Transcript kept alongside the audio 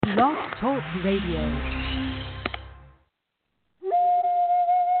Blog Talk Radio.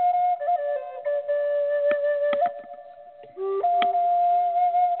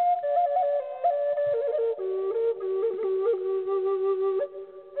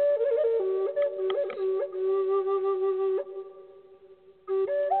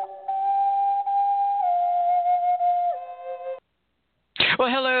 Well,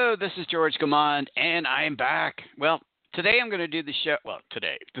 hello, this is George Gammond, and I am back. Well, today I'm going to do the show,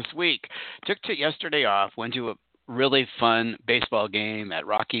 this week. Took yesterday off, went to a really fun baseball game at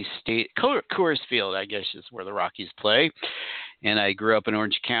Rocky State, Coors Field, I guess is where the Rockies play. And I grew up in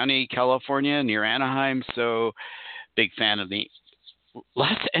Orange County, California, near Anaheim, so big fan of the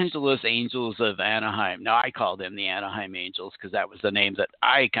Los Angeles Angels of Anaheim. Now, I call them the Anaheim Angels because that was the name that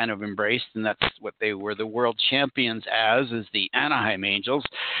I kind of embraced, and that's what they were the world champions as, is the Anaheim Angels,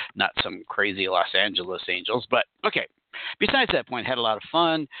 not some crazy Los Angeles Angels. But, okay, besides that point, had a lot of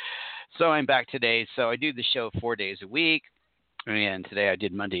fun. So I'm back today. So I do the show 4 days a week, and today I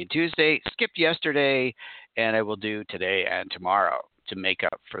did Monday and Tuesday, skipped yesterday, and I will do today and tomorrow to make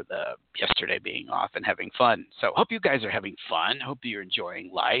up for the yesterday being off and having fun. So hope you guys are having fun. Hope you're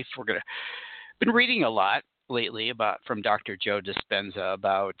enjoying life. Been reading a lot lately from Dr. Joe Dispenza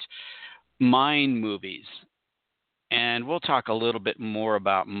about mind movies. And we'll talk a little bit more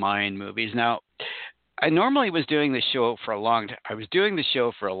about mind movies. Now, I normally was doing the show for a long time. I was doing the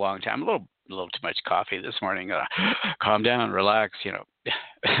show for a long time. A little too much coffee this morning. Calm down, relax,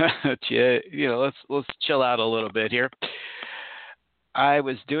 let's chill out a little bit here. I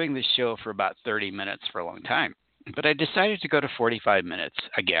was doing this show for about 30 minutes for a long time, but I decided to go to 45 minutes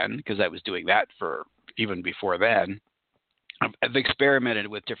again because I was doing that for even before then. I've experimented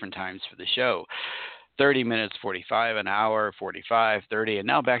with different times for the show, 30 minutes, 45, an hour, 45, 30, and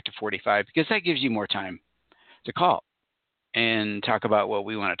now back to 45 because that gives you more time to call and talk about what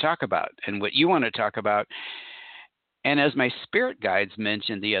we want to talk about and what you want to talk about. And as my spirit guides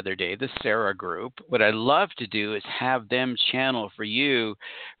mentioned the other day, the Sarah group, what I love to do is have them channel for you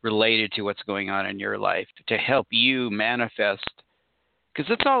related to what's going on in your life to help you manifest,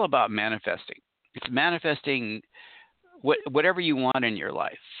 because it's all about manifesting. It's manifesting whatever you want in your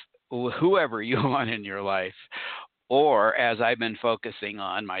life, whoever you want in your life, or as I've been focusing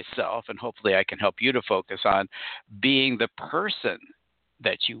on myself, and hopefully I can help you to focus on being the person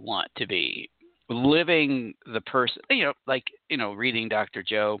that you want to be. Living the person, reading Dr.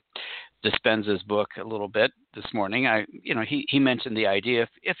 Joe Dispenza's book a little bit this morning. He mentioned the idea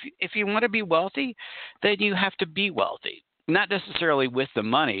if you want to be wealthy, then you have to be wealthy. Not necessarily with the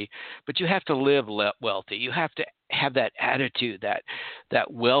money, but you have to live wealthy. You have to have that attitude,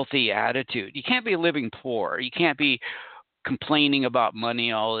 that wealthy attitude. You can't be living poor. You can't be complaining about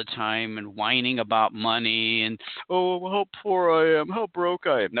money all the time and whining about money and, oh, how poor I am, how broke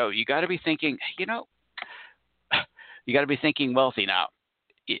I am. No, you got to be thinking, you got to be thinking wealthy now.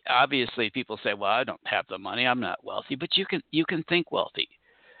 Obviously, people say, well, I don't have the money, I'm not wealthy, but you can think wealthy.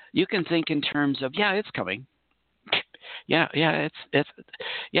 You can think in terms of, yeah, it's coming. I'm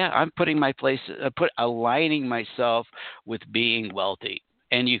putting aligning myself with being wealthy.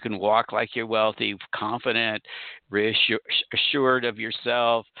 And you can walk like you're wealthy, confident, assured of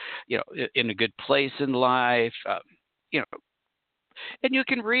yourself, in a good place in life, And you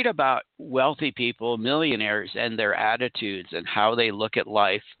can read about wealthy people, millionaires, and their attitudes and how they look at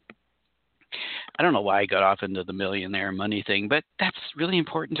life. I don't know why I got off into the millionaire money thing, but that's really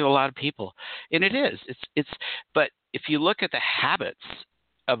important to a lot of people, and it is. But if you look at the habits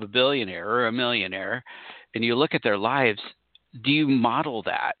of a billionaire or a millionaire, and you look at their lives, do you model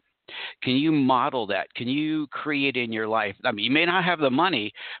that? Can you model that? Can you create in your life? I mean, you may not have the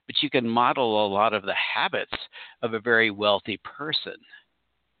money, but you can model a lot of the habits of a very wealthy person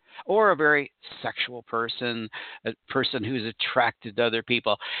or a very sexual person, a person who's attracted to other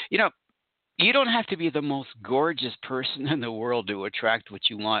people. You don't have to be the most gorgeous person in the world to attract what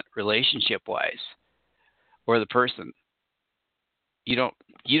you want relationship-wise or the person. You don't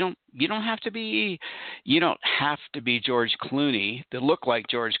have to be George Clooney to look like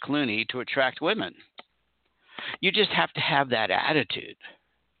George Clooney to attract women. You just have to have that attitude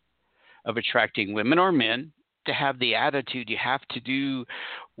of attracting women or men. To have the attitude, you have to do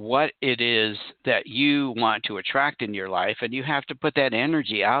what it is that you want to attract in your life, and you have to put that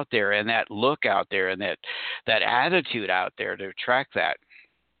energy out there and that look out there and that attitude out there to attract that.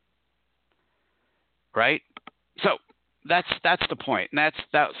 Right? So that's the point, and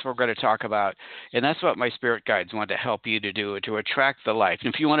that's what we're going to talk about, and that's what my spirit guides want to help you to do, to attract the life.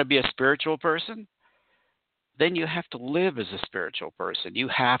 And if you want to be a spiritual person, then you have to live as a spiritual person. You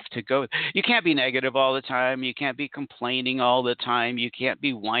have to go. You can't be negative all the time. You can't be complaining all the time. You can't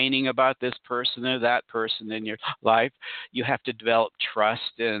be whining about this person or that person in your life. You have to develop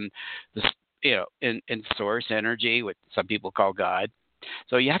trust in this, in source energy, what some people call God.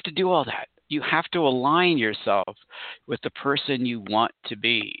 So you have to do all that. You have to align yourself with the person you want to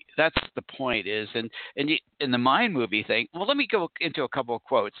be. That's the point. In the mind movie thing. Well, let me go into a couple of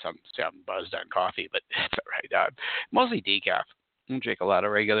quotes. I'm buzzed on coffee, but it's all right. Mostly decaf. I don't drink a lot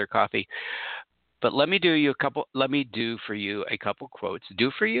of regular coffee. But let me do for you a couple quotes.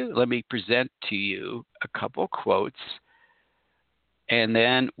 Let me present to you a couple quotes, and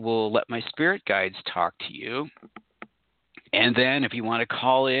then we'll let my spirit guides talk to you. And then if you want to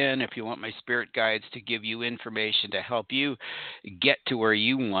call in, if you want my spirit guides to give you information to help you get to where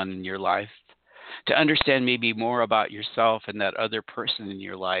you want in your life, to understand maybe more about yourself and that other person in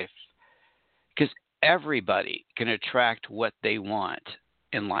your life, because everybody can attract what they want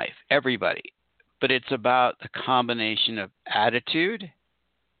in life, everybody. But it's about the combination of attitude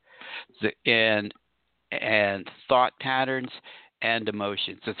and thought patterns and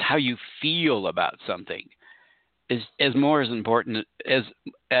emotions. It's how you feel about something. Is more as important as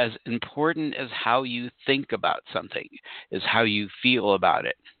how you think about something, is how you feel about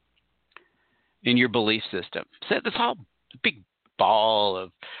it in your belief system. So this whole big ball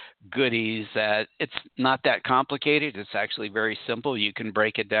of goodies that it's not that complicated. It's actually very simple. You can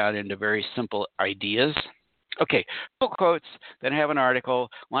break it down into very simple ideas. Okay, couple quotes. Then I have an article.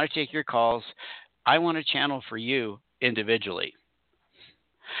 Want to take your calls. I want to channel for you individually.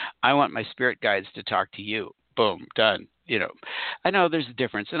 I want my spirit guides to talk to you. Boom, done. I know there's a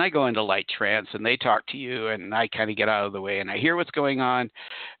difference, and I go into light trance, and they talk to you, and I kind of get out of the way, and I hear what's going on,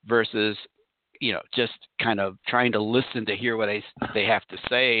 versus, just kind of trying to listen to hear what they have to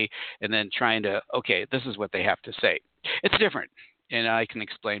say, and then trying to, okay, this is what they have to say. It's different, and I can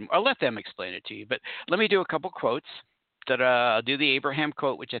explain. I'll let them explain it to you, but let me do a couple quotes. I'll do the Abraham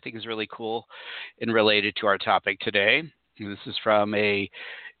quote, which I think is really cool and related to our topic today. This is from a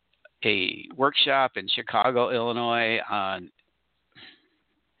workshop in Chicago, Illinois on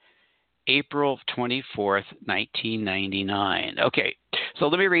April 24th, 1999. Okay, so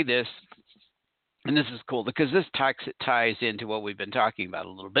let me read this. And this is cool because this ties into what we've been talking about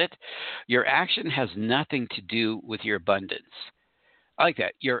a little bit. Your action has nothing to do with your abundance. I like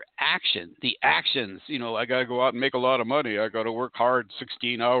that. Your action, the actions, I got to go out and make a lot of money. I got to work hard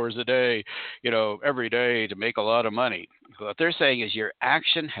 16 hours a day, every day to make a lot of money. What they're saying is your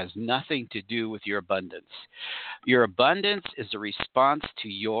action has nothing to do with your abundance. Your abundance is a response to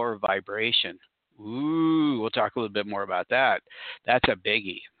your vibration. Ooh, we'll talk a little bit more about that. That's a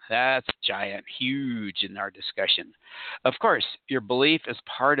biggie. That's giant, huge in our discussion. Of course, your belief is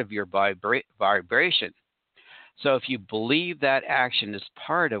part of your vibration. So if you believe that action is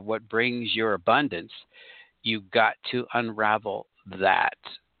part of what brings your abundance, you've got to unravel that.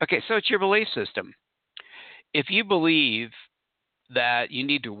 Okay, so it's your belief system. If you believe that you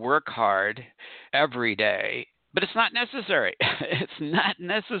need to work hard every day, but it's not necessary. It's not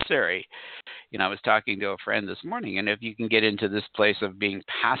necessary. I was talking to a friend this morning, and if you can get into this place of being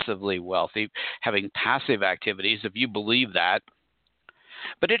passively wealthy, having passive activities, if you believe that,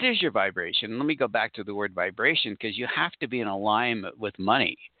 but it is your vibration. Let me go back to the word vibration, because you have to be in alignment with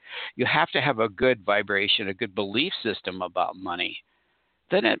money. You have to have a good vibration, a good belief system about money.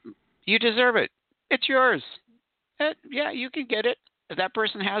 Then you deserve it. It's yours. Yeah, you can get it. If that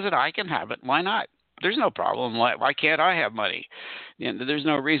person has it, I can have it. Why not? There's no problem. Why can't I have money? There's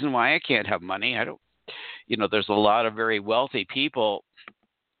no reason why I can't have money. There's a lot of very wealthy people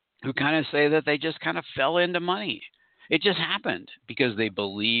who kind of say that they just kind of fell into money. It just happened because they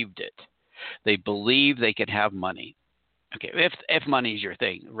believed it. They believed they could have money. Okay, if money's your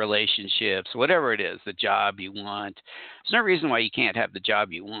thing, relationships, whatever it is, the job you want, there's no reason why you can't have the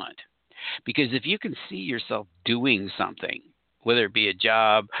job you want. Because if you can see yourself doing something, whether it be a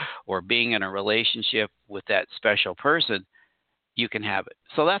job or being in a relationship with that special person, you can have it.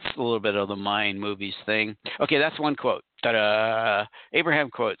 So that's a little bit of the mind movies thing. Okay, that's one quote. Ta-da! Abraham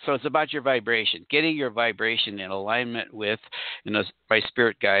quote. So it's about your vibration, getting your vibration in alignment with, as my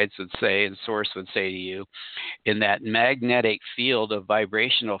spirit guides would say and source would say to you, in that magnetic field, of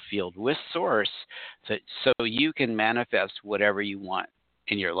vibrational field with source, so you can manifest whatever you want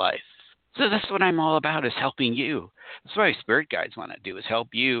in your life. So that's what I'm all about, is helping you. That's what my spirit guides want to do, is help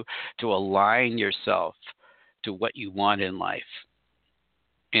you to align yourself to what you want in life.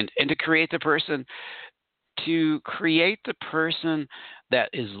 And to create the person that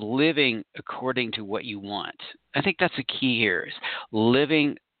is living according to what you want. I think that's the key here, is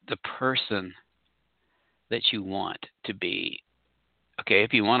living the person that you want to be. Okay,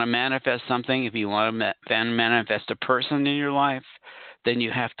 if you want to manifest something, if you want to manifest a person in your life, then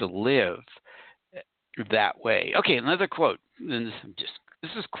you have to live that way. Okay, another quote. This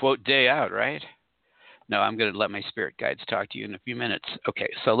is quote day out, right? No, I'm going to let my spirit guides talk to you in a few minutes. Okay,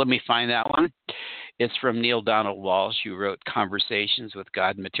 so let me find that one. It's from Neale Donald Walsch, who wrote Conversations with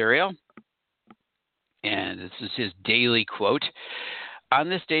God material. And this is his daily quote. On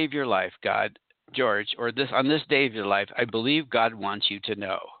this day of your life, God, George, on this day of your life, I believe God wants you to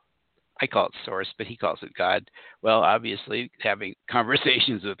know. I call it source, but he calls it God. Well, obviously, having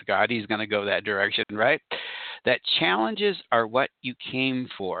conversations with God, he's going to go that direction, right? That challenges are what you came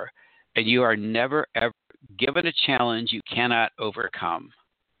for, and you are never, ever given a challenge you cannot overcome.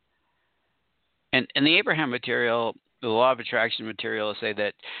 And in the Abraham material, the law of attraction material say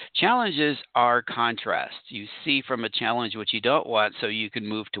that challenges are contrasts. You see from a challenge what you don't want so you can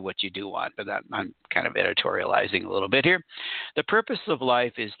move to what you do want. But I'm kind of editorializing a little bit here. The purpose of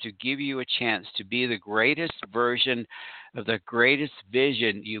life is to give you a chance to be the greatest version of the greatest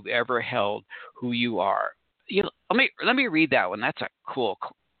vision you've ever held, who you are. Let me read that one. That's a cool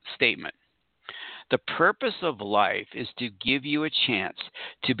statement. The purpose of life is to give you a chance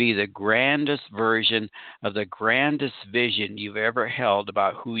to be the grandest version of the grandest vision you've ever held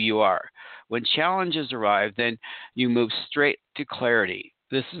about who you are. When challenges arrive, then you move straight to clarity.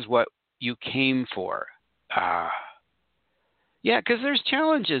 This is what you came for. Yeah, because there's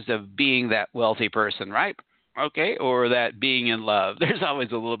challenges of being that wealthy person, right? Okay, or that being in love. There's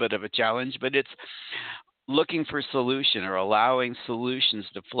always a little bit of a challenge, but it's looking for solution or allowing solutions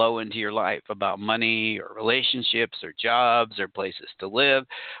to flow into your life about money or relationships or jobs or places to live.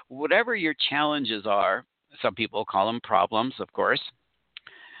 Whatever your challenges are, some people call them problems, of course.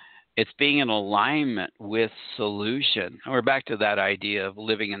 It's being in alignment with solution. We're back to that idea of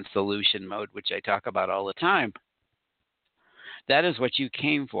living in solution mode, which I talk about all the time. That is what you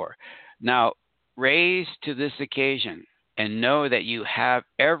came for. Now, raise to this occasion and know that you have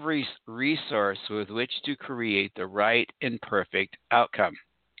every resource with which to create the right and perfect outcome.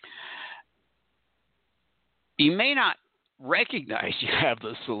 You may not recognize you have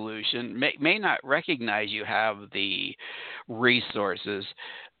the solution, may not recognize you have the resources,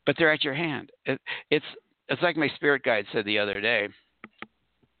 but they're at your hand. It's like my spirit guide said the other day.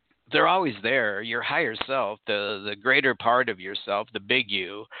 They're always there. Your higher self, the greater part of yourself, the big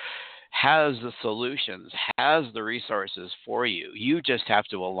you, has the solutions, has the resources for you. You just have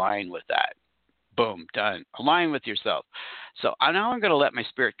to align with that. Boom, done. Align with yourself. So now I'm going to let my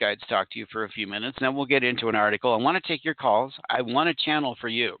spirit guides talk to you for a few minutes, and then we'll get into an article. I want to take your calls. I want to channel for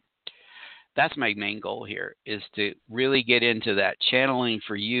you. That's my main goal here, is to really get into that channeling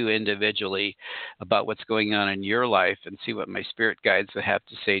for you individually about what's going on in your life and see what my spirit guides would have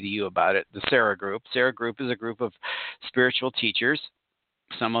to say to you about it. The Sarah Group. Sarah Group is a group of spiritual teachers.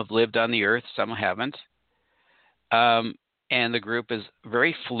 Some have lived on the earth, some haven't. And the group is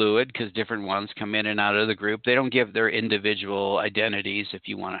very fluid because different ones come in and out of the group. They don't give their individual identities. If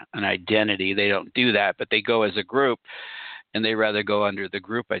you want an identity, they don't do that, but they go as a group, and they rather go under the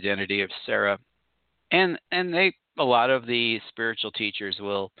group identity of Sarah. And a lot of the spiritual teachers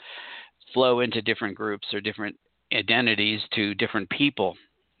will flow into different groups or different identities to different people.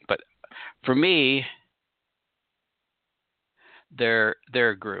 But for me, they're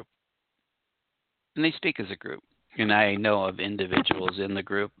a group, and they speak as a group. And I know of individuals in the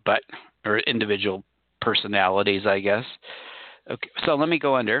group, or individual personalities, I guess. Okay, so let me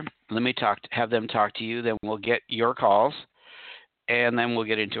go under. Let me have them talk to you. Then we'll get your calls, and then we'll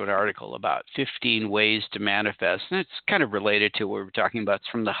get into an article about 15 ways to manifest. And it's kind of related to what we were talking about. It's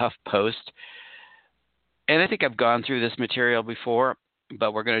from the HuffPost. And I think I've gone through this material before,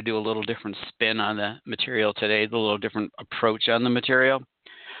 but we're going to do a little different spin on the material today, a little different approach on the material,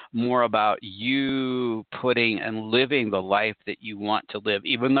 more about you putting and living the life that you want to live,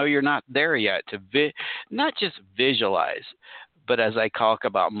 even though you're not there yet, to not just visualize, but as I talk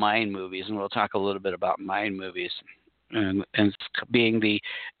about mind movies, and we'll talk a little bit about mind movies, and being the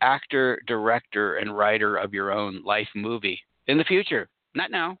actor, director, and writer of your own life movie in the future,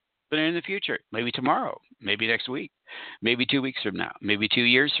 not now, but in the future, maybe tomorrow, maybe next week, maybe 2 weeks from now, maybe 2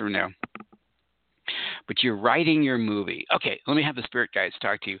 years from now. But you're writing your movie. Okay, let me have the spirit guides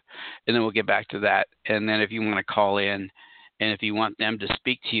talk to you, and then we'll get back to that. And then if you want to call in, and if you want them to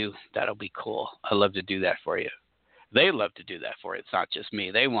speak to you, that'll be cool. I love to do that for you. They love to do that for you. It's not just me.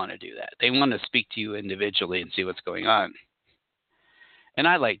 They want to do that. They want to speak to you individually and see what's going on. And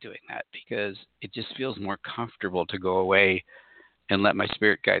I like doing that because it just feels more comfortable to go away and let my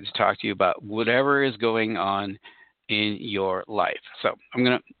spirit guides talk to you about whatever is going on in your life. So I'm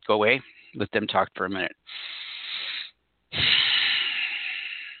going to go away. let them talk for a minute.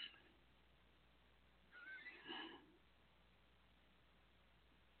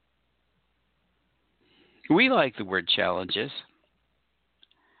 We like the word challenges.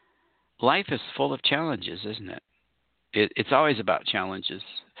 Life is full of challenges, isn't it? It's always about challenges.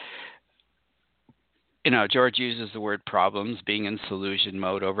 George uses the word problems, being in solution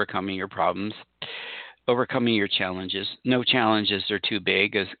mode, overcoming your problems, overcoming your challenges. No challenges are too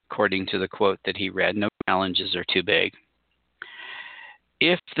big, as according to the quote that he read. No challenges are too big.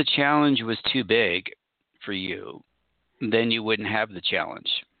 If the challenge was too big for you, then you wouldn't have the challenge.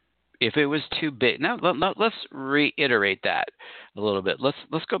 If it was too big, now let's reiterate that a little bit.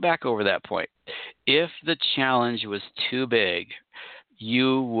 Let's go back over that point. If the challenge was too big,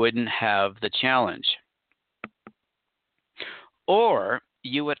 you wouldn't have the challenge, or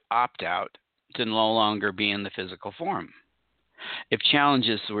you would opt out to no longer be in the physical form. If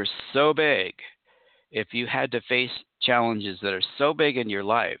challenges were so big, if you had to face challenges that are so big in your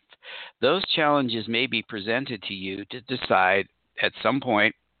life, those challenges may be presented to you to decide at some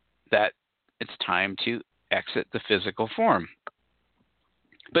point that it's time to exit the physical form.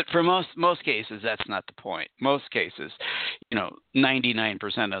 But for most cases, that's not the point. Most cases,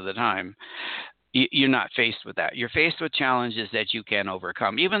 99% of the time, you're not faced with that. You're faced with challenges that you can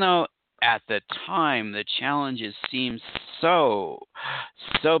overcome, even though at the time the challenges seem so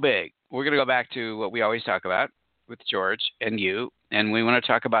big. We're going to go back to what we always talk about with George and you, and we want to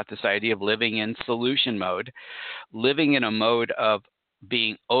talk about this idea of living in solution mode, living in a mode of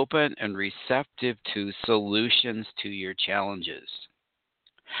being open and receptive to solutions to your challenges.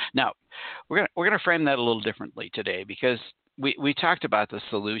 Now, we're going to frame that a little differently today, because we talked about the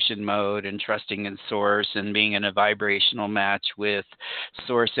solution mode and trusting in source and being in a vibrational match with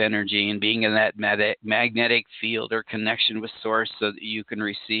source energy and being in that magnetic field or connection with source so that you can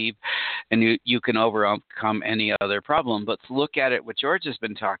receive and you can overcome any other problem. But to look at it, what George has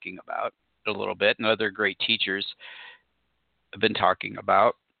been talking about a little bit, and other great teachers have been talking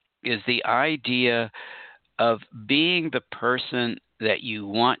about, is the idea of being the person that you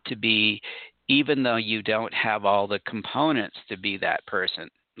want to be, even though you don't have all the components to be that person.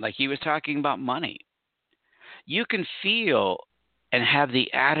 Like he was talking about money. You can feel and have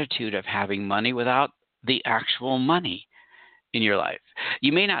the attitude of having money without the actual money in your life.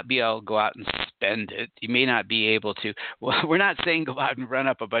 You may not be able to go out and spend it. You may not be able to. Well, we're not saying go out and run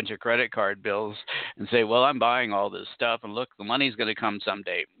up a bunch of credit card bills and say, well, I'm buying all this stuff and look, the money's going to come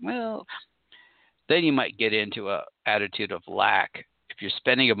someday. Well, then you might get into an attitude of lack. If you're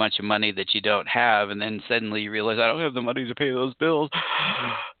spending a bunch of money that you don't have, and then suddenly you realize, I don't have the money to pay those bills.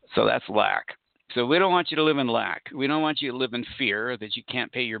 So that's lack. So we don't want you to live in lack. We don't want you to live in fear that you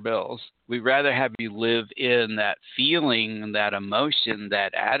can't pay your bills. We'd rather have you live in that feeling, that emotion,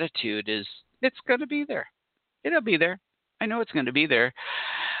 that attitude it's going to be there. It'll be there. I know it's going to be there.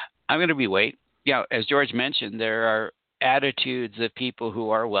 I'm going to be wait. Yeah, as George mentioned, there are attitudes of people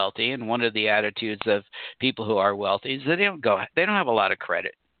who are wealthy, and one of the attitudes of people who are wealthy is they don't have a lot of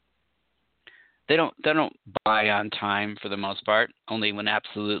credit. They don't buy on time for the most part, only when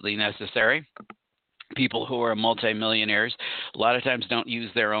absolutely necessary. People who are multimillionaires a lot of times don't use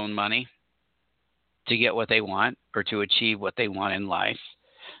their own money to get what they want or to achieve what they want in life,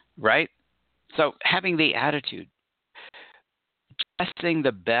 right? So having the attitude, dressing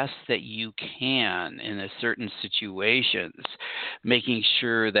the best that you can in a certain situations, making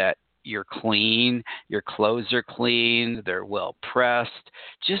sure that you're clean, your clothes are clean, they're well pressed,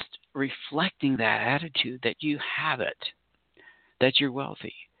 just reflecting that attitude that you have it, that you're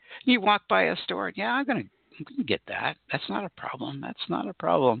wealthy. You walk by a store, yeah, I'm gonna get that. That's not a problem. That's not a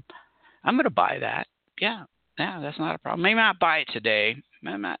problem. I'm gonna buy that. Yeah, that's not a problem. Maybe not buy it today.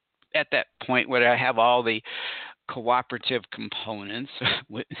 I'm not at that point where I have all the cooperative components,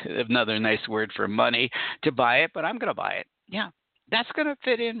 another nice word for money, to buy it, but I'm going to buy it. Yeah, that's going to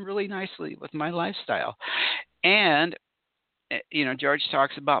fit in really nicely with my lifestyle. And, George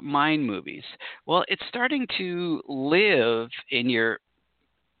talks about mind movies. Well, it's starting to live in your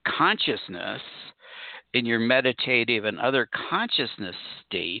consciousness, in your meditative and other consciousness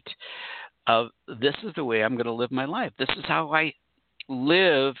state of this is the way I'm going to live my life. This is how I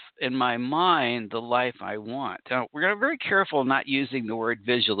live in my mind the life I want. Now, we're going to be very careful not using the word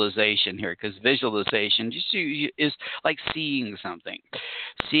visualization here, because visualization is like seeing something,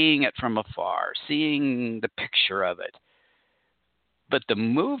 seeing it from afar, seeing the picture of it. But the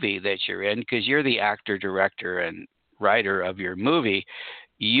movie that you're in, because you're the actor, director, and writer of your movie,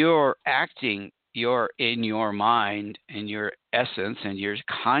 you're acting, you're in your mind and your essence and your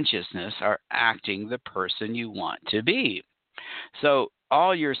consciousness are acting the person you want to be. So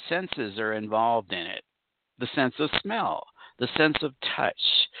all your senses are involved in it. The sense of smell, the sense of touch,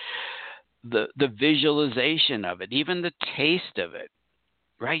 the visualization of it, even the taste of it.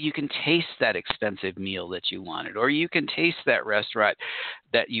 Right? You can taste that expensive meal that you wanted, or you can taste that restaurant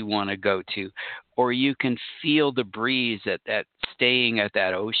that you want to go to, or you can feel the breeze at that staying at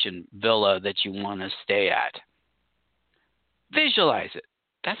that ocean villa that you want to stay at. Visualize it.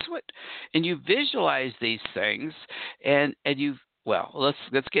 That's what, and you visualize these things, and you, well,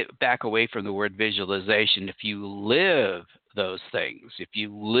 let's get back away from the word visualization. If you live those things, if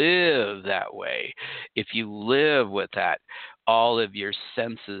you live that way, if you live with that, all of your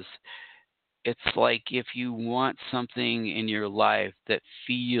senses, it's like if you want something in your life that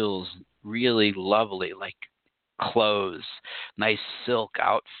feels really lovely, like clothes, nice silk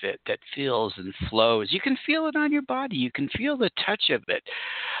outfit that feels and flows. You can feel it on your body. You can feel the touch of it.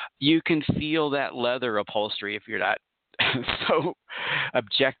 You can feel that leather upholstery if you're not so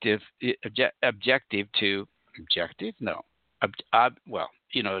objective to objective. No, well,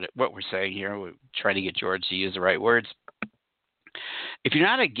 you know what we're saying here. We're trying to get George to use the right words. If you're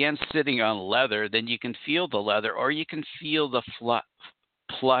not against sitting on leather, then you can feel the leather, or you can feel the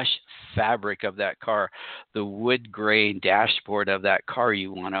plush fabric of that car, the wood grain dashboard of that car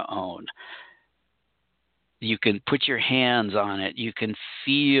you want to own. You can put your hands on it. You can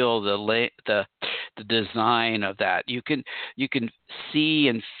feel the design of that. You can see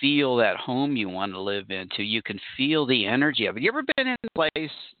and feel that home you want to live into. You can feel the energy of it. You ever been in a place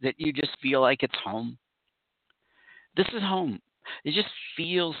that you just feel like it's home? This is home. It just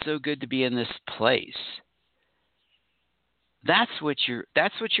feels so good to be in this place. That's what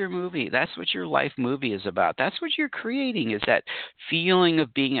your movie, that's what your life movie is about. That's what you're creating, is that feeling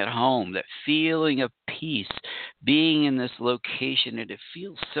of being at home, that feeling of peace, being in this location, and it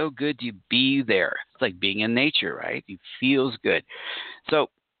feels so good to be there. It's like being in nature, right? It feels good. So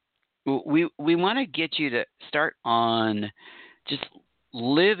we want to get you to start on just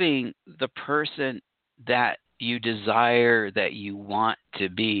living the person that you desire, that you want to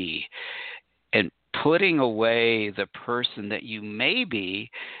be, and putting away the person that you may be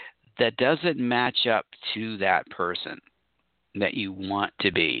that doesn't match up to that person that you want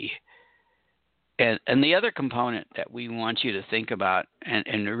to be. And the other component that we want you to think about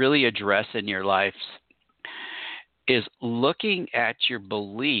and really address in your life is looking at your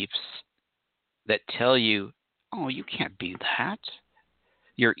beliefs that tell you, oh, you can't be that.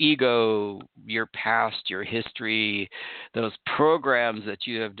 Your ego, your past, your history, those programs that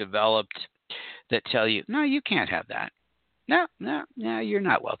you have developed that tell you, no, you can't have that. No, you're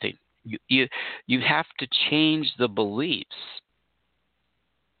not wealthy. You have to change the beliefs.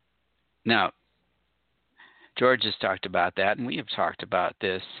 Now, George has talked about that, and we have talked about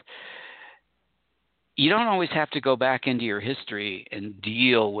this. You don't always have to go back into your history and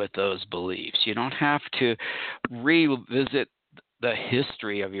deal with those beliefs. You don't have to revisit the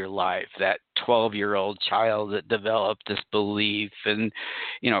history of your life, that 12-year-old child that developed this belief and,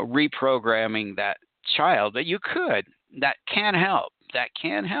 reprogramming that child. But you could. That can help.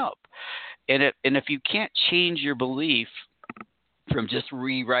 And if you can't change your belief from just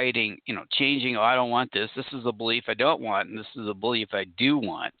rewriting, changing, I don't want this. This is a belief I don't want, and this is a belief I do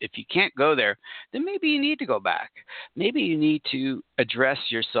want. If you can't go there, then maybe you need to go back. Maybe you need to address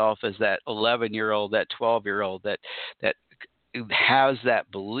yourself as that 11-year-old, that 12-year-old that has that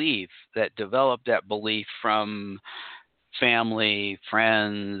belief, that developed that belief from family,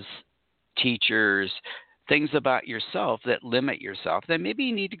 friends, teachers, things about yourself that limit yourself. Then maybe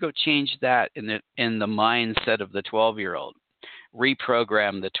you need to go change that in the mindset of the 12-year-old.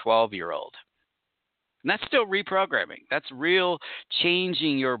 Reprogram the 12-year-old. And that's still reprogramming. That's real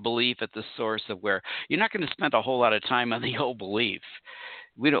changing your belief at the source of where you're not going to spend a whole lot of time on the old belief.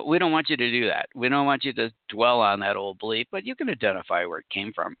 We don't want you to do that. We don't want you to dwell on that old belief, but you can identify where it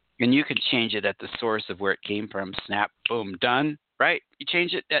came from. And you can change it at the source of where it came from. Snap, boom, done, right? You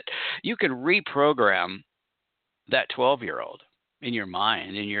change it. You can reprogram that 12-year-old in your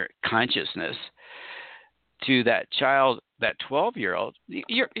mind, in your consciousness, to that child, that 12-year-old.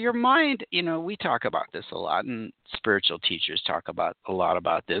 Your mind, we talk about this a lot, and spiritual teachers talk a lot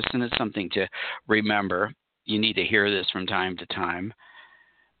about this, and it's something to remember. You need to hear this from time to time,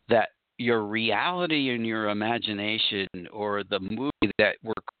 that your reality and your imagination, or the movie that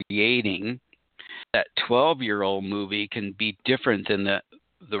we're creating, that 12-year-old movie, can be different than the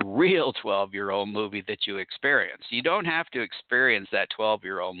real 12-year-old movie that you experience. You don't have to experience that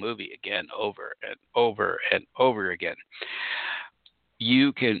 12-year-old movie again over and over and over again.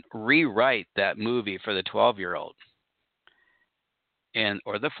 You can rewrite that movie for the 12-year-old. and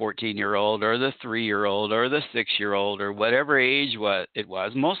or the 14-year-old or the 3-year-old or the 6-year-old or whatever age it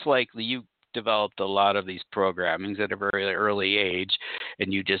was, most likely you developed a lot of these programmings at a very early age,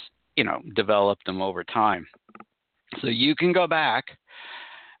 and you just developed them over time. So you can go back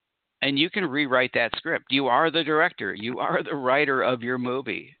and you can rewrite that script. You are the director. You are the writer of your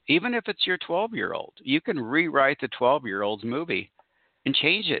movie. Even if it's your 12-year-old, you can rewrite the 12-year-old's movie and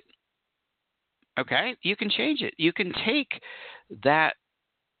change it. Okay? You can change it. You can take that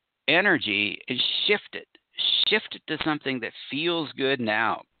energy and shift it. Shift it to something that feels good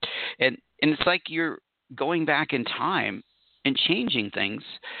now. And it's like you're going back in time and changing things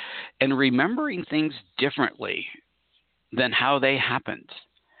and remembering things differently than how they happened.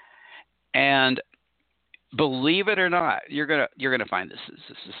 And believe it or not, you're gonna find this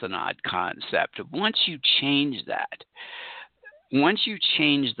is an odd concept. Once you change that, once you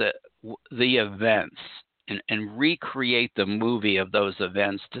change the events and recreate the movie of those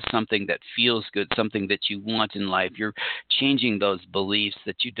events to something that feels good, something that you want in life, you're changing those beliefs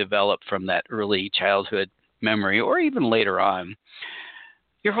that you developed from that early childhood memory or even later on.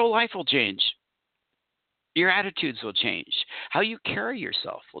 Your whole life will change. Your attitudes will change. How you carry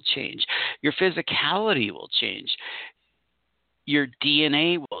yourself will change. Your physicality will change. Your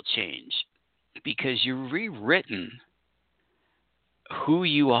DNA will change because you've rewritten who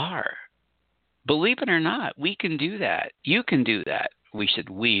you are. Believe it or not, we can do that. You can do that. We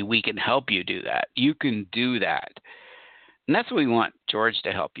can help you do that. You can do that. And that's what we want George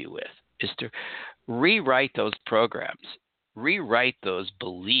to help you with, is to rewrite those programs, rewrite those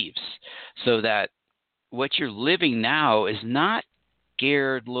beliefs so that what you're living now is not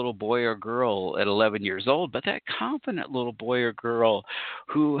scared little boy or girl at 11 years old, but that confident little boy or girl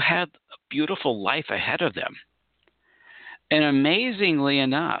who had a beautiful life ahead of them. And amazingly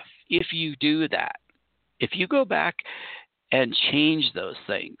enough, if you do that, if you go back and change those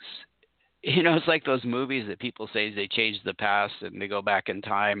things, it's like those movies that people say they change the past and they go back in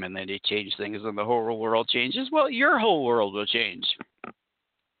time and then they change things and the whole world changes. Well, your whole world will change.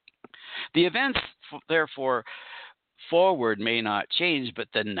 The events, therefore, forward may not change, but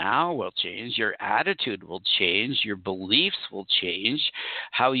the now will change. Your attitude will change. Your beliefs will change.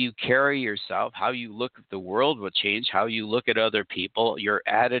 How you carry yourself, how you look at the world will change. How you look at other people, your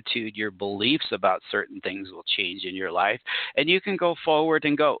attitude, your beliefs about certain things will change in your life. And you can go forward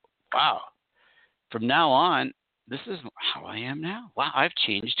and go, wow, from now on, this is how I am now. Wow, I've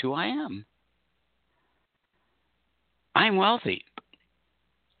changed who I am. I'm wealthy.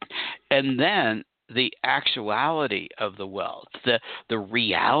 And then the actuality of the wealth, the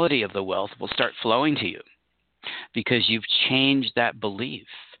reality of the wealth will start flowing to you because you've changed that belief.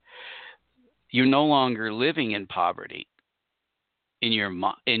 You're no longer living in poverty. In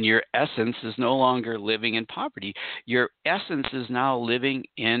your essence is no longer living in poverty. Your essence is now living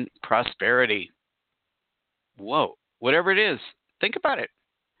in prosperity. Whoa, whatever it is, think about it.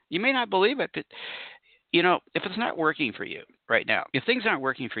 You may not believe it, but if it's not working for you right now, if things aren't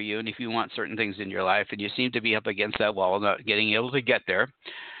working for you, and if you want certain things in your life and you seem to be up against that wall, not getting able to get there,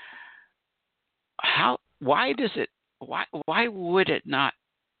 why would it not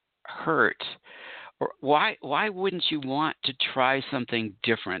hurt? Or why wouldn't you want to try something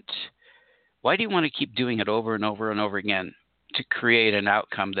different? Why do you want to keep doing it over and over and over again to create an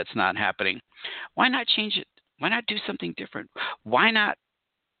outcome that's not happening? Why not change it? Why not do something different? Why not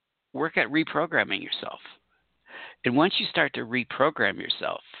work at reprogramming yourself? And once you start to reprogram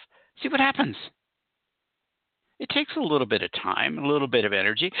yourself, see what happens. It takes a little bit of time, a little bit of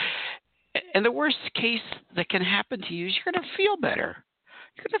energy. And the worst case that can happen to you is you're going to feel better.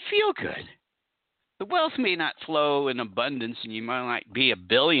 You're going to feel good. The wealth may not flow in abundance and you might not be a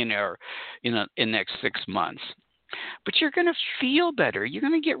billionaire in the next 6 months. But you're going to feel better. You're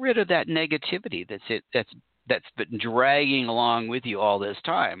going to get rid of that negativity that's been dragging along with you all this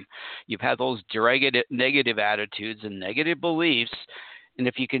time. You've had those negative attitudes and negative beliefs, and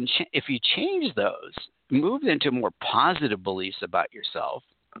if you change those, move into more positive beliefs about yourself,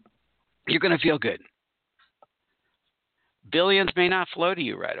 you're going to feel good. Billions may not flow to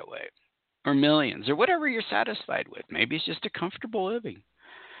you right away, or millions, or whatever you're satisfied with. Maybe it's just a comfortable living.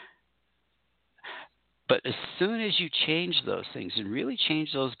 But as soon as you change those things and really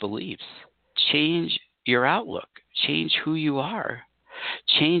change those beliefs, change your outlook, change who you are,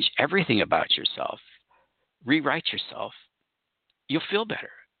 change everything about yourself, rewrite yourself, you'll feel better.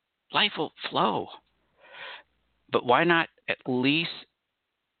 Life will flow. But why not at least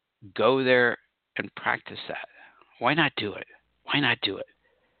go there and practice that? Why not do it? Why not do it?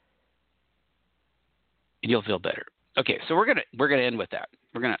 And you'll feel better. Okay, so we're gonna end with that.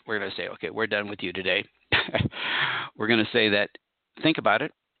 We're gonna say, okay, we're done with you today. We're gonna say that think about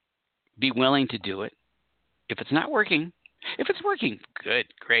it. Be willing to do it. If it's not working, if it's working, good,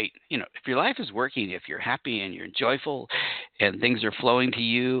 great. If your life is working, if you're happy and you're joyful and things are flowing to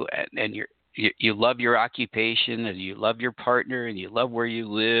you and you love your occupation and you love your partner and you love where you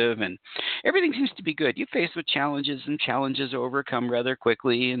live and everything seems to be good. You face with challenges and challenges overcome rather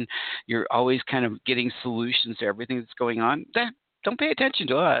quickly and you're always kind of getting solutions to everything that's going on. Don't pay attention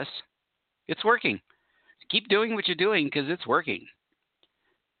to us. It's working. Keep doing what you're doing because it's working.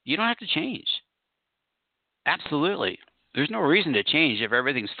 You don't have to change. Absolutely. There's no reason to change if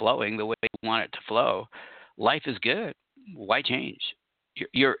everything's flowing the way you want it to flow. Life is good. Why change?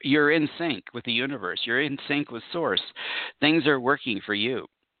 You're in sync with the universe. You're in sync with source. Things are working for you.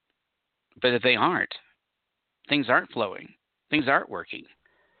 But if they aren't, things aren't flowing. Things aren't working.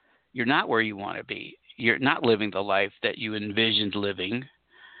 You're not where you want to be. You're not living the life that you envisioned living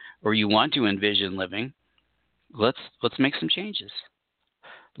or you want to envision living. Let's make some changes.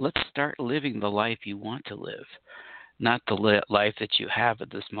 Let's start living the life you want to live, not the life that you have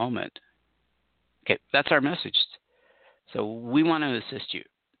at this moment. Okay, that's our message. So we want to assist you.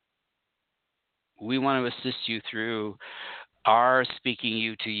 We want to assist you through our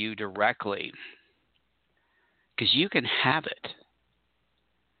speaking to you directly because you can have it.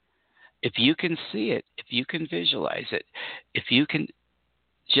 If you can see it, if you can visualize it, if you can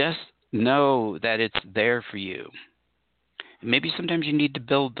just know that it's there for you. Maybe sometimes you need to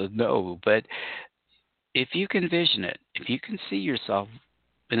build the know, but if you can vision it, if you can see yourself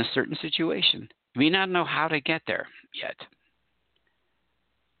in a certain situation, you may not know how to get there yet.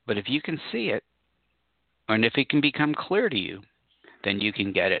 But if you can see it, and if it can become clear to you, then you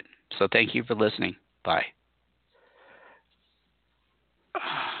can get it. So thank you for listening. Bye.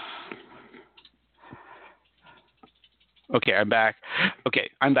 Okay, I'm back.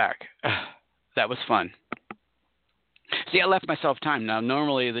 That was fun. See, I left myself time. Now,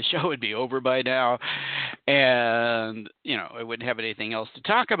 normally the show would be over by now, and, I wouldn't have anything else to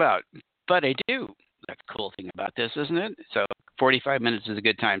talk about. But I do. That's the cool thing about this, isn't it? So 45 minutes is a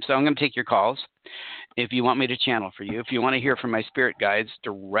good time. So I'm going to take your calls if you want me to channel for you. If you want to hear from my spirit guides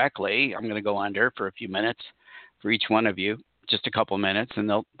directly, I'm going to go under for a few minutes for each one of you, just a couple minutes, and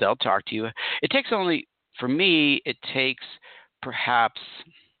they'll talk to you. It takes perhaps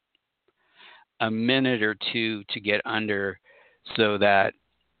a minute or two to get under so that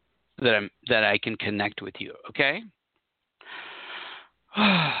I can connect with you, okay?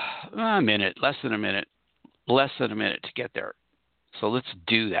 A minute, less than a minute to get there. So let's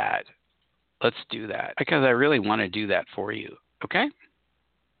do that. Because I really want to do that for you, okay?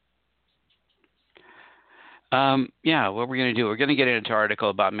 What we're going to do, we're going to get into an article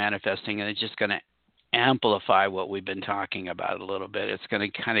about manifesting, and it's just going to amplify what we've been talking about a little bit. It's going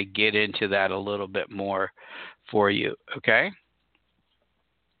to kind of get into that a little bit more for you, okay?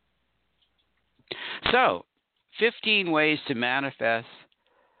 So, 15 ways to manifest.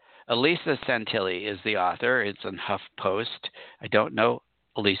 Elisa Santilli is the author. It's on HuffPost. I don't know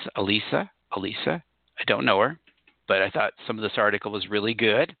Elisa. I don't know her, but I thought some of this article was really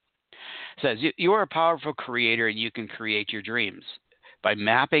good. It says, you are a powerful creator and you can create your dreams by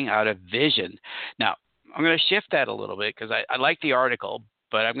mapping out a vision. Now, I'm going to shift that a little bit because I like the article,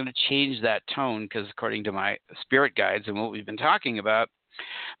 but I'm going to change that tone because according to my spirit guides and what we've been talking about,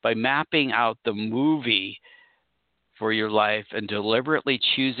 by mapping out the movie for your life and deliberately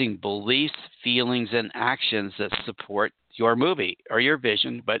choosing beliefs, feelings, and actions that support your movie or your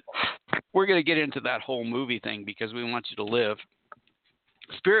vision. But we're going to get into that whole movie thing because we want you to live.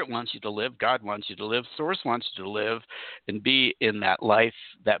 Spirit wants you to live. God wants you to live. Source wants you to live and be in that life,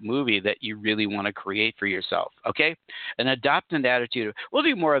 that movie that you really want to create for yourself. Okay? And adopt an attitude. We'll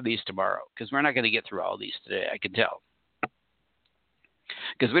do more of these tomorrow because we're not going to get through all these today. I can tell.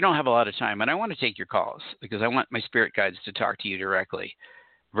 Because we don't have a lot of time. And I want to take your calls because I want my spirit guides to talk to you directly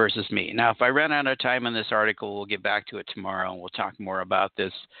versus me. Now, if I run out of time on this article, we'll get back to it tomorrow and we'll talk more about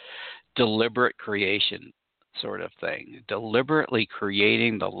this deliberate creation sort of thing, deliberately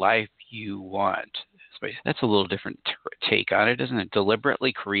creating the life you want. That's a little different take on it, isn't it?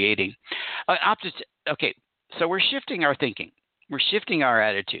 Deliberately creating. Okay, so we're shifting our thinking. We're shifting our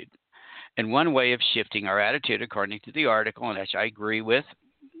attitude. And one way of shifting our attitude, according to the article, and which I agree with,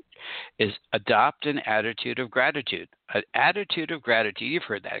 is adopt an attitude of gratitude. An attitude of gratitude, you've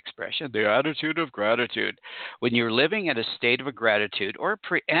heard that expression, the attitude of gratitude. When you're living in a state of gratitude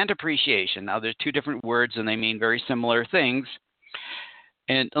and appreciation, now there's two different words and they mean very similar things.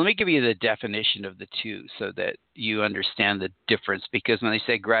 And let me give you the definition of the two so that you understand the difference. Because when they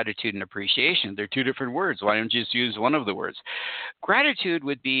say gratitude and appreciation, they're two different words. Why don't you just use one of the words? Gratitude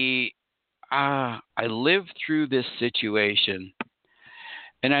would be, I lived through this situation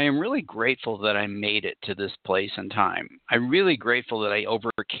And I am really grateful that I made it to this place in time. I'm really grateful that I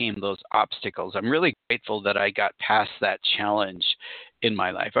overcame those obstacles. I'm really grateful that I got past that challenge in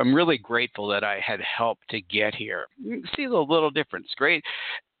my life. I'm really grateful that I had help to get here. You see the little difference. Great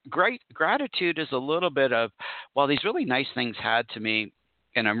gratitude is a little bit of, well, these really nice things had to me,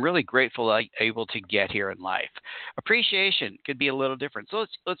 and I'm really grateful that I'm able to get here in life. Appreciation could be a little different. So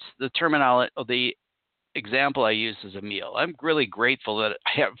let's the terminology, the example I use is a meal. I'm really grateful that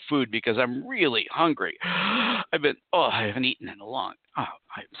I have food because I'm really hungry. I haven't eaten in a long. Oh,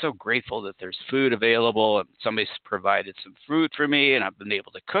 I'm so grateful that there's food available and somebody's provided some food for me and I've been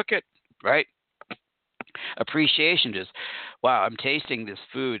able to cook it, right? Appreciation is, wow, I'm tasting this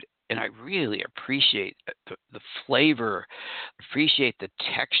food and I really appreciate the flavor, appreciate the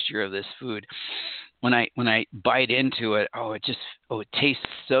texture of this food. When I bite into it, it tastes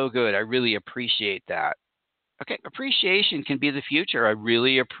so good. I really appreciate that. Okay, appreciation can be the future. I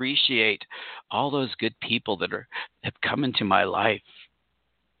really appreciate all those good people that have come into my life.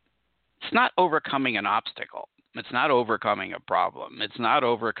 It's not overcoming an obstacle. It's not overcoming a problem. It's not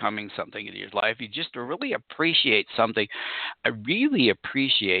overcoming something in your life. You just really appreciate something. I really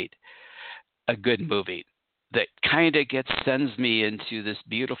appreciate a good movie that kind of sends me into this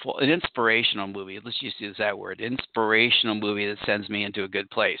an inspirational movie. Let's just use that word, inspirational movie that sends me into a good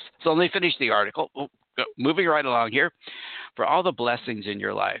place. So let me finish the article. Moving right along here. For all the blessings in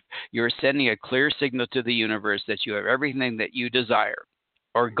your life, you're sending a clear signal to the universe that you have everything that you desire,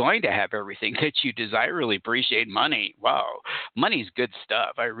 or going to have everything that you desire. I really appreciate money. Wow, money's good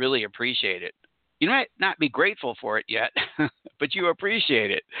stuff. I really appreciate it. You might not be grateful for it yet, but you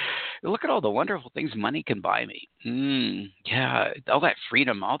appreciate it. Look at all the wonderful things money can buy me. Yeah, all that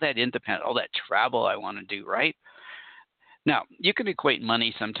freedom, all that independence, all that travel I want to do, right? Now, you can equate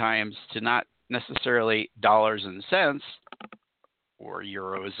money sometimes to not necessarily dollars and cents or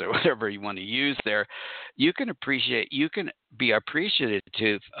euros or whatever you want to use there. You can be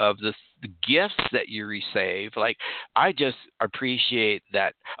appreciative of the gifts that you receive. Like, I just appreciate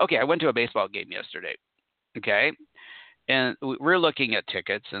that. Okay, I went to a baseball game yesterday. Okay. And we're looking at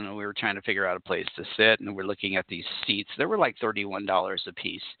tickets and we were trying to figure out a place to sit, and we're looking at these seats. They were like $31 a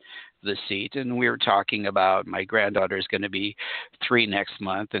piece for the seat. And we were talking about my granddaughter is going to be 3 next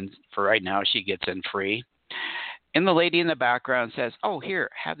month. And for right now, she gets in free. And the lady in the background says, "Oh, here,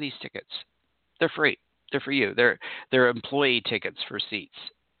 have these tickets. They're free. They're for you. They're employee tickets for seats."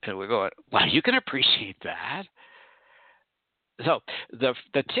 And we go, "Wow, you can appreciate that." So the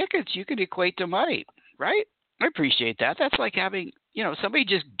tickets you can equate to money, right? I appreciate that. That's like having, somebody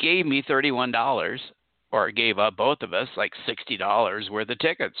just gave me $31, or gave up both of us like $60 worth of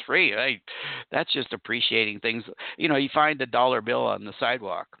tickets free. That's just appreciating things. You find a dollar bill on the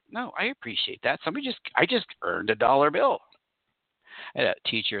sidewalk. No, I appreciate that. I just earned a dollar bill. I had a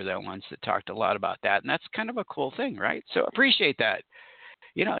teacher that talked a lot about that, and that's kind of a cool thing, right? So appreciate that.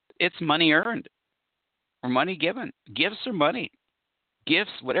 It's money earned or money given. Gifts are money.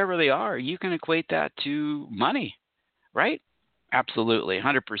 Gifts, whatever they are, you can equate that to money, right? Absolutely,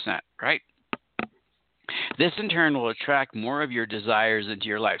 100%, right? This in turn will attract more of your desires into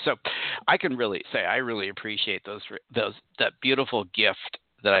your life. So I can really say I really appreciate that beautiful gift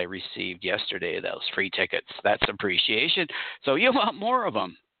that I received yesterday, those free tickets. That's appreciation. So you want more of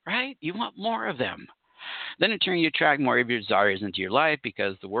them, right? You want more of them. Then in turn, you attract more of your desires into your life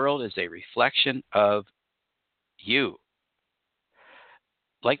because the world is a reflection of you.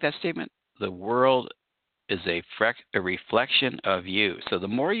 Like that statement? The world is a reflection of you. So the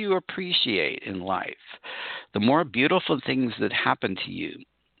more you appreciate in life, the more beautiful things that happen to you,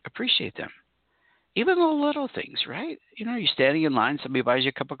 appreciate them. Even the little things, right? You're standing in line, somebody buys you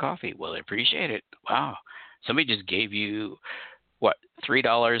a cup of coffee. Well, appreciate it. Wow. Somebody just gave you, what, $3,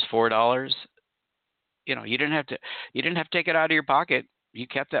 $4? You didn't have to take it out of your pocket. You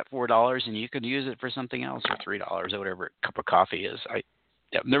kept that $4 and you could use it for something else, or $3 or whatever a cup of coffee is.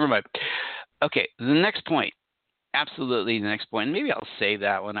 Never mind. Okay, the next point. Absolutely the next point. Maybe I'll save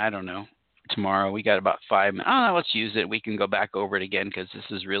that one. I don't know. Tomorrow. We got about 5 minutes. Oh, let's use it. We can go back over it again because this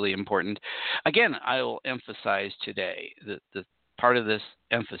is really important. Again, I will emphasize today, the part of this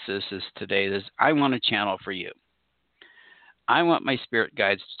emphasis is today is I want a channel for you. I want my spirit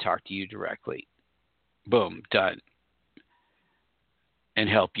guides to talk to you directly. Boom, done. And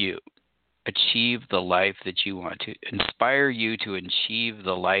help you achieve the life that you want, to inspire you to achieve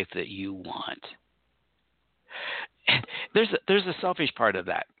the life that you want. There's a selfish part of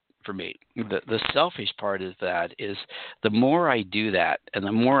that for me. The selfish part of that is the more I do that and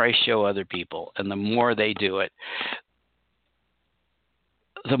the more I show other people and the more they do it,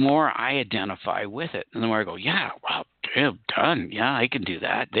 the more I identify with it. And the more I go, yeah, wow, Yeah, done. Yeah, I can do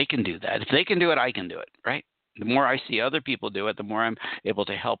that. They can do that. If they can do it, I can do it, right? The more I see other people do it, the more I'm able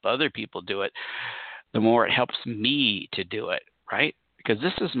to help other people do it, the more it helps me to do it, right? Because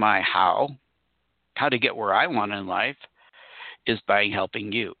this is my how to get where I want in life is by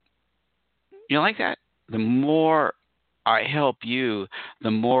helping you. You like that? The more I help you,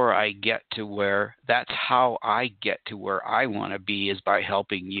 the more I get to where that's how I get to where I want to be is by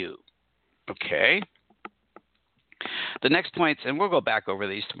helping you. Okay? The next points, and we'll go back over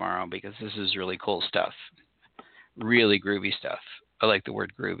these tomorrow because this is really cool stuff. Really groovy stuff. I like the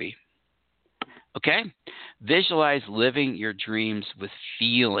word groovy. Okay? Visualize living your dreams with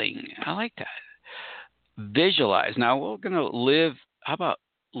feeling. I like that. Visualize. Now we're going to live. How about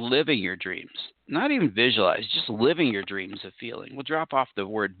living your dreams? Not even visualize, just living your dreams of feeling. We'll drop off the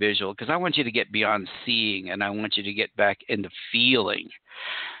word visual because I want you to get beyond seeing and I want you to get back into feeling.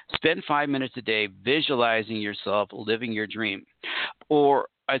 Spend 5 minutes a day visualizing yourself living your dream. Or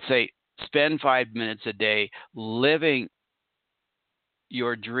I'd say spend 5 minutes a day living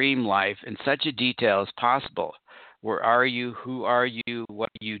your dream life in such a detail as possible. Where are you? Who are you? What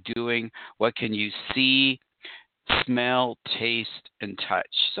are you doing? What can you see, smell, taste, and touch?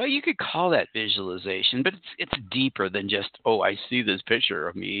 So you could call that visualization, but it's deeper than just, oh, I see this picture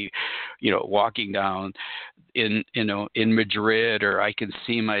of me, walking down in Madrid, or I can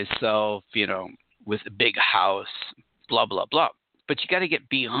see myself, with a big house, blah blah blah. But you got to get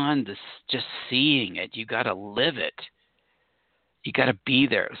beyond this, just seeing it. You got to live it. You got to be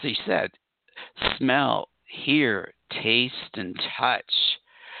there. As he said, smell, hear, taste, and touch.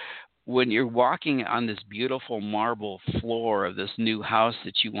 When you're walking on this beautiful marble floor of this new house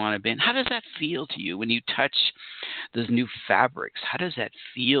that you want to be in, how does that feel to you? When you touch those new fabrics, how does that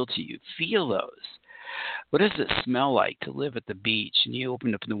feel to you? Feel those. What does it smell like to live at the beach and you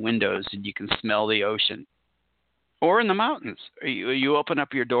open up the windows and you can smell the ocean? Or in the mountains. You open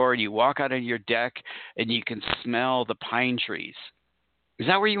up your door and you walk out on your deck and you can smell the pine trees. Is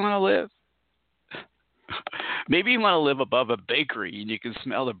that where you want to live? Maybe you want to live above a bakery and you can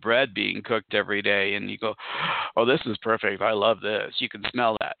smell the bread being cooked every day and you go, oh, this is perfect. I love this. You can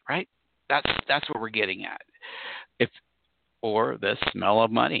smell that, right? That's what we're getting at. Or the smell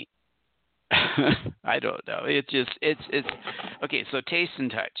of money. I don't know. It's okay. So taste and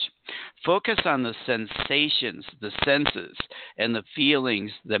touch. Focus on the sensations, the senses, and the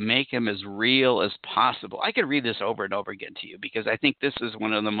feelings that make them as real as possible. I could read this over and over again to you because I think this is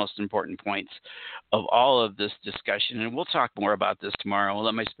one of the most important points of all of this discussion. And we'll talk more about this tomorrow. We'll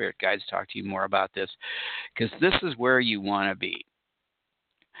let my spirit guides talk to you more about this because this is where you want to be.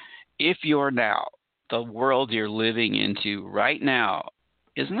 If you're now, the world you're living into right now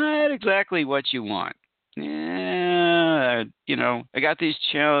is not exactly what you want. Yeah, I got these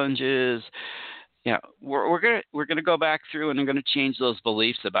challenges. Yeah, we're gonna go back through and I'm gonna change those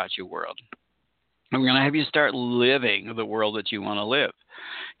beliefs about your world. And we're gonna have you start living the world that you want to live.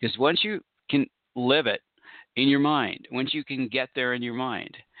 Because once you can live it in your mind, once you can get there in your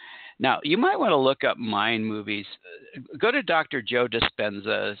mind. Now, you might want to look up mind movies. Go to Dr. Joe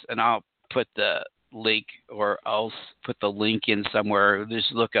Dispenza's, and I'll put the link, or I'll put the link in somewhere.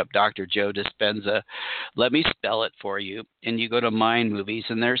 Just look up Dr. Joe Dispenza. Let me spell it for you. And you go to mind movies,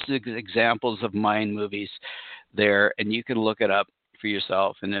 and there's examples of mind movies there, and you can look it up for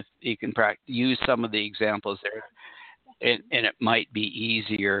yourself. And if you can use some of the examples there, and it might be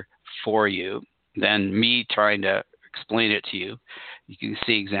easier for you than me trying to explain it to you. You can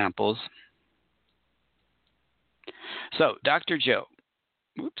see examples. So, Dr. Joe.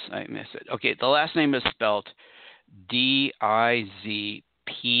 Oops, I missed it. Okay, the last name is spelled Dizpenza.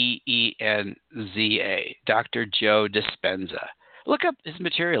 Dr. Joe Dispenza. Look up his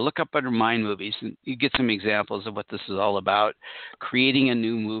material. Look up under Mind Movies, and you get some examples of what this is all about. Creating a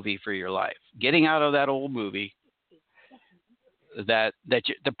new movie for your life. Getting out of that old movie. The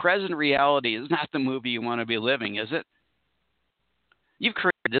present reality is not the movie you want to be living, is it? You've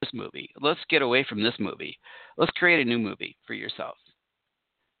created this movie. Let's get away from this movie. Let's create a new movie for yourself.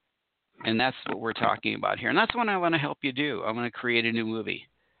 And that's what we're talking about here. And that's what I want to help you do. I want to create a new movie.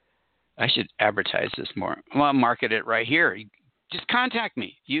 I should advertise this more. I want to market it right here. Just contact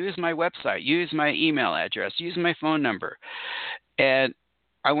me. Use my website. Use my email address. Use my phone number. And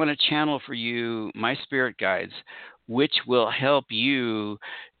I want to channel for you my spirit guides, which will help you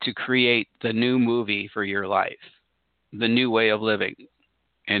to create the new movie for your life, the new way of living.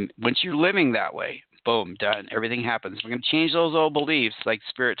 And once you're living that way, boom, done. Everything happens. We're going to change those old beliefs like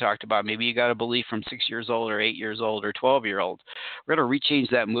Spirit talked about. Maybe you got a belief from 6 years old or 8 years old or 12-year-old. We're going to rechange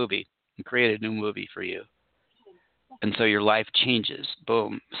that movie and create a new movie for you. And so your life changes.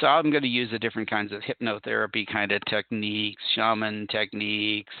 Boom. So I'm going to use the different kinds of hypnotherapy kind of techniques, shaman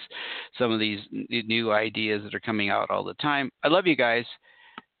techniques, some of these new ideas that are coming out all the time. I love you guys,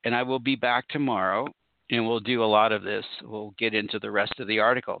 and I will be back tomorrow, and we'll do a lot of this. We'll get into the rest of the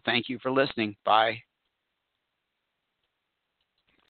article. Thank you for listening. Bye.